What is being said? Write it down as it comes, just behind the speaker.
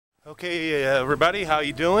Okay, everybody, how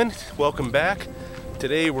you doing? Welcome back.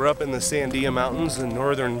 Today we're up in the Sandia Mountains, the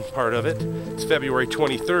northern part of it. It's February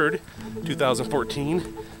 23rd,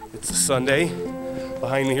 2014. It's a Sunday.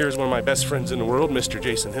 Behind me here is one of my best friends in the world, Mr.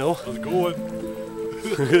 Jason Hill. How's it going?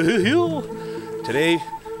 Today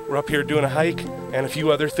we're up here doing a hike and a few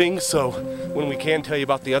other things, so when we can tell you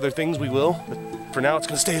about the other things, we will. But for now, it's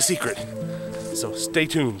going to stay a secret. So stay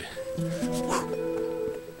tuned.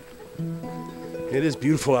 It is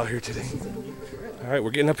beautiful out here today. All right,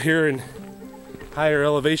 we're getting up here in higher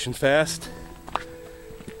elevation fast.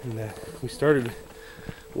 And we started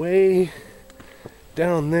way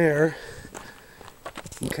down there.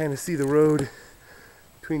 You can kind of see the road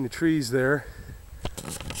between the trees there.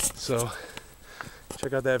 So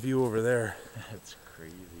check out that view over there. That's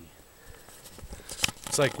crazy.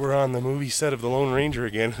 It's like we're on the movie set of The Lone Ranger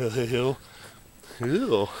again. Ew.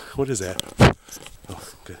 What is that? Oh,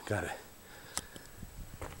 good, got it.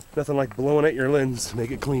 Nothing like blowing at your lens to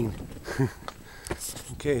make it clean.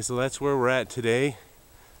 Okay, so that's where we're at today.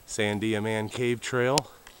 Sandia Man Cave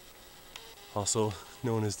Trail, also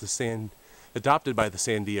known as adopted by the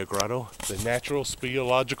Sandia Grotto, the Natural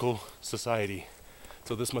Speleological Society.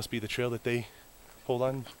 So this must be the trail that they hold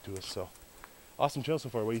on to us. So awesome trail so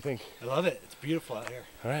far. What do you think? I love it. It's beautiful out here.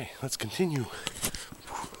 All right, let's continue.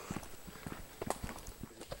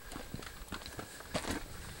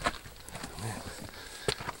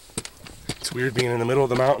 It's weird being in the middle of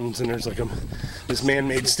the mountains and there's like this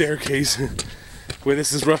man-made staircase where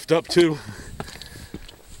this is roughed up too.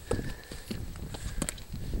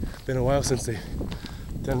 Been a while since they've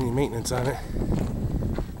done any maintenance on it.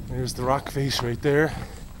 There's the rock face right there.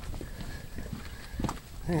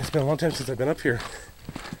 Yeah, it's been a long time since I've been up here.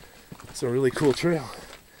 It's a really cool trail.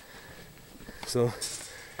 So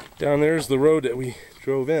down there's the road that we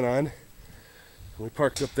drove in on. We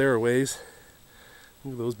parked up there a ways.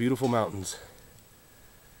 Look at those beautiful mountains.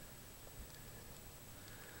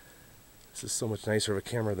 This is so much nicer of a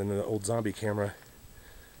camera than the old zombie camera,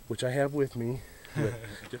 which I have with me.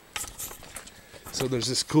 So there's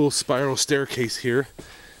this cool spiral staircase here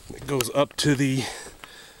that goes up to the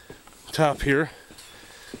top here,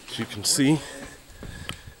 as you can see.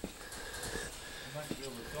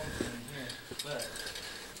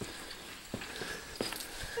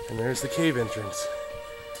 And there's the cave entrance.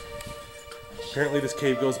 Apparently this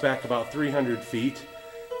cave goes back about 300 feet.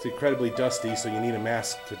 It's incredibly dusty, so you need a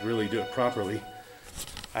mask to really do it properly.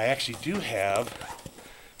 I actually do have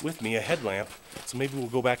with me a headlamp, so maybe we'll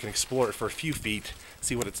go back and explore it for a few feet,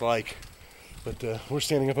 see what it's like. But we're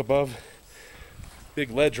standing up above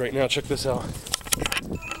big ledge right now. Check this out.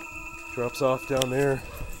 Drops off down there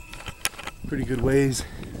pretty good ways.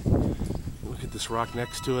 Look at this rock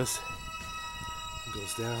next to us. It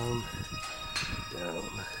goes down, down,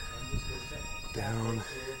 down,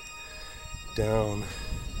 down,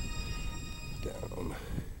 down.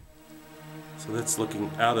 So that's looking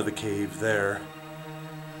out of the cave there.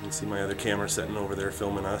 You can see my other camera sitting over there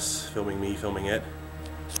filming us, filming me, filming it.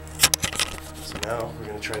 So now we're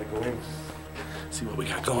going to try to go in, see what we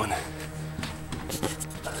got going.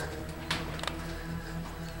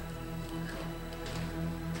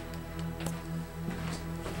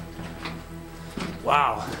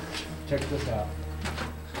 Wow. Check this out.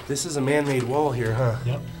 This is a man-made wall here, huh?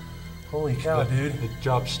 Yep. Holy cow, dude. It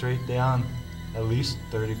drops straight down at least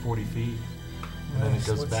 30, 40 feet. And then it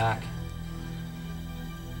goes back.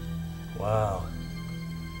 Wow.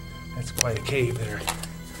 That's quite a cave there.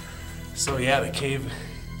 So yeah, the cave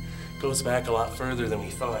goes back a lot further than we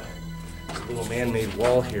thought. There's a little man-made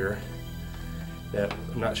wall here that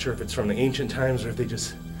I'm not sure if it's from the ancient times or if they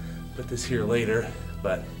just put this here later,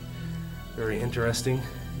 but very interesting.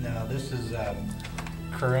 No, this is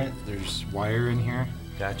current. There's wire in here.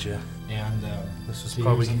 Gotcha. And This is see,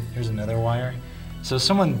 probably here's another wire. So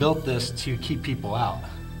someone built this to keep people out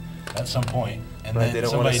at some point, and Right, then they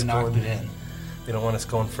don't want somebody us knocked going- it in. they don't want us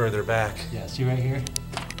going further back. Yeah, see right here?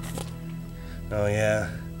 Oh yeah,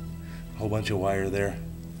 a whole bunch of wire there.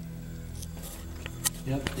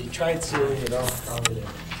 Yep, they tried sealing it off probably to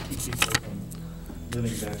keep people from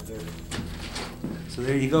living back there. So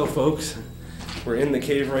there you go, folks. We're in the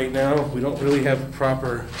cave right now. We don't really have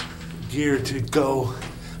proper gear to go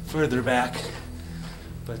further back,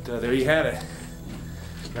 but there you had it.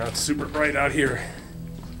 Now it's super bright out here.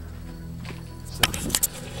 So,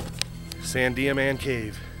 Sandia Man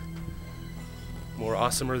Cave. More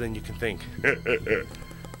awesomer than you can think.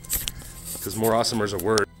 Because more awesomer is a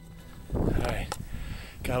word. Alright,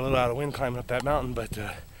 got a little out of wind climbing up that mountain, but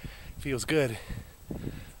feels good.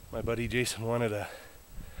 My buddy Jason wanted a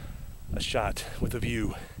shot with a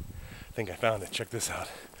view. I think I found it. Check this out.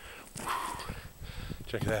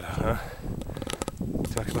 Check that out, huh?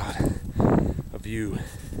 Talk about a view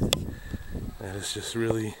that is just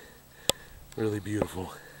really, really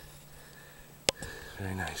beautiful.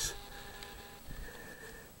 Very nice.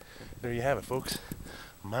 There you have it, folks.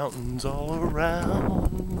 Mountains all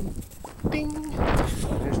around. Ding!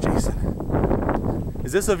 There's Jason.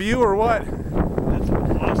 Is this a view or what? That's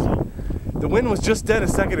awesome. The wind was just dead a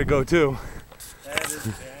second ago, too. That is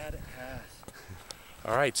badass.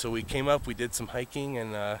 All right, so we came up, we did some hiking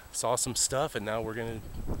and saw some stuff, and now we're gonna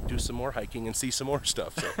do some more hiking and see some more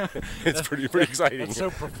stuff. So it's pretty exciting. That's so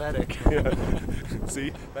prophetic. Yeah.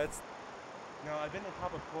 See, that's. No, I've been to the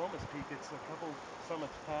top of Columbus Peak. It's a couple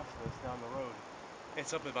summits past this down the road.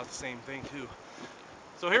 It's up about the same thing too.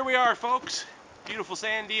 So here we are, folks. Beautiful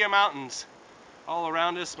Sandia Mountains all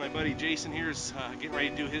around us. My buddy Jason here is getting ready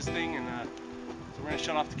to do his thing, and so we're gonna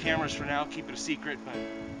shut off the cameras for now, keep it a secret. But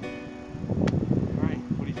all right,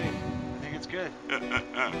 what do you think? I think it's good.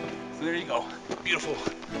 So there you go. Beautiful